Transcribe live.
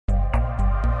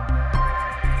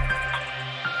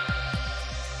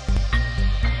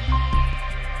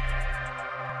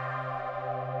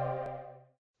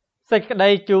សេចក្តី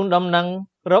ជូនដំណឹង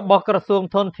របស់ក្រសួង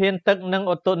ធនធានទឹកនិង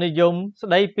ឧតុនិយមស្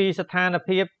តីពីស្ថាន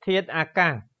ភាពធាតុអាកា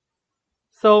ស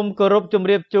សូមគោរពជម្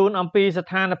រាបជូនអំពីស្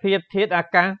ថានភាពធាតុអា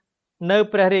កាសនៅ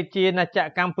ព្រះរាជាណាច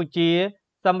ក្រកម្ពុជា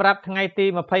សម្រាប់ថ្ងៃទី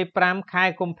25ខែ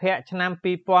កុម្ភៈឆ្នាំ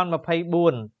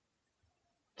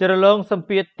2024ជ្រលងសម្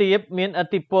ពាធទាបមានឥ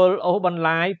ទ្ធិពលអូសបន្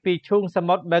លាយពីឈូងស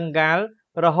មុទ្របេងហ្គាល់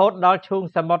រហូតដល់ឈូង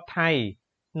សមុទ្រថៃ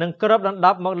និងគ្របដណ្ដ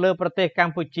ប់មកលើប្រទេសក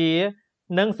ម្ពុជា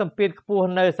និងសម្ពាធខ្ពស់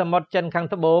នៅសមុទ្រចិនខាង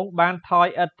ត្បូងបានថយ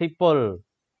ឥទ្ធិពល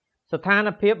ស្ថាន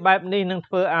ភាពបែបនេះនឹង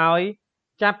ធ្វើឲ្យ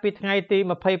ចាប់ពីថ្ងៃទី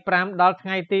25ដល់ថ្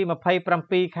ងៃទី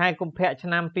27ខែកុម្ភៈឆ្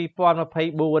នាំ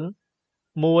2024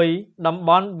 1តំប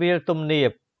ន់វាលទំនាប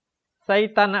សី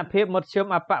តុណ្ហភាពមធ្យម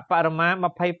អបបរមា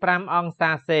25អង្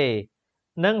សាសេ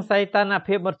និងសីតុណ្ហ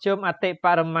ភាពមធ្យមអតិប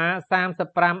រមា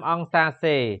35អង្សា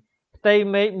សេផ្ទៃ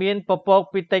មេឃមានពពក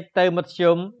ពីតិចទៅមធ្យ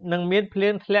មនិងមានភ្លៀ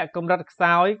ងធ្លាក់កម្រិតខ្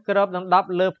សោយគ្របដណ្ដប់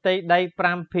លើផ្ទៃដី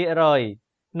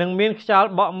 5% និងមានខ្យល់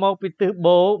បក់មកពីទិស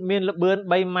បូមានល្បឿន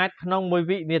3ម៉ែត្រក្នុង1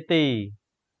វិនាទី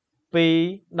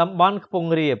 2តំបន់ខ្ពង់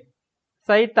រាប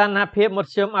សីតុណ្ហភាពម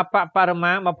ធ្យមអបបរ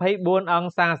មា24អ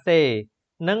ង្សាសេ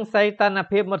និងសីតុណ្ហ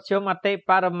ភាពមធ្យមអតិ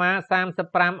បរមា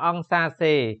35អង្សា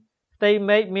សេផ្ទៃ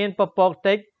មេឃមានពពក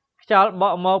តិចខ្យល់ប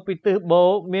ក់មកពីទិសបូ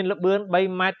មានល្បឿន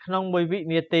3ម៉ែត្រក្នុង1វិ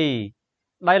នាទី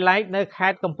ដោយឡែកនៅខេ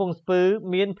ត្តកំពង់ស្ពឺ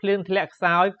មានភ្លៀងធ្លាក់ខ្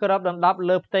សោយគ្របដណ្ដប់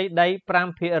លើផ្ទៃដី 5%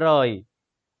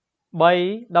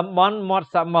 3តំបន់មាត់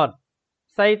សមុទ្រ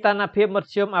សីតុណ្ហភាពម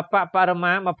ធ្យមអបបរ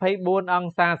មា24អ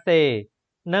ង្សាសេ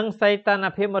និងសីតុណ្ហ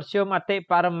ភាពមធ្យមអតិ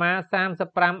បរមា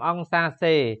35អង្សា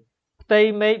សេផ្ទៃ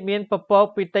មេឃមានពពក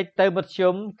ពីតិចទៅមធ្យ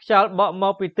មខ្យល់បក់ម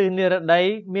កពីទិសនិរតី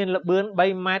មានល្បឿន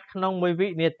3ម៉ែត្រក្នុង1វិ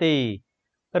នាទី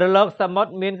រលកសមុទ្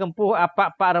រមានកម្ពស់អប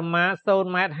បរមា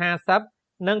0ម៉ែត្រ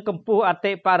50និងកម្ពស់អ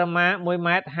តិបរមា1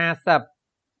ម៉ែត្រ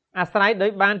50អាស្រ័យដោ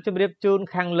យបានជម្រាបជូន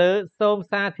ខាងលើសូម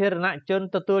សាធារណជន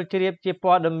ទទួលជ្រាបជា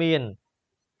ព័ត៌មាន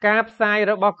ការផ្សាយ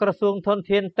របស់ក្រសួងធន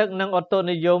ធានទឹកនិងឧតុ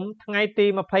និយមថ្ងៃទី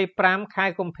25ខែ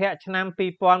កុម្ភៈឆ្នាំ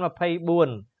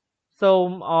2024សូម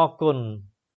អរគុណ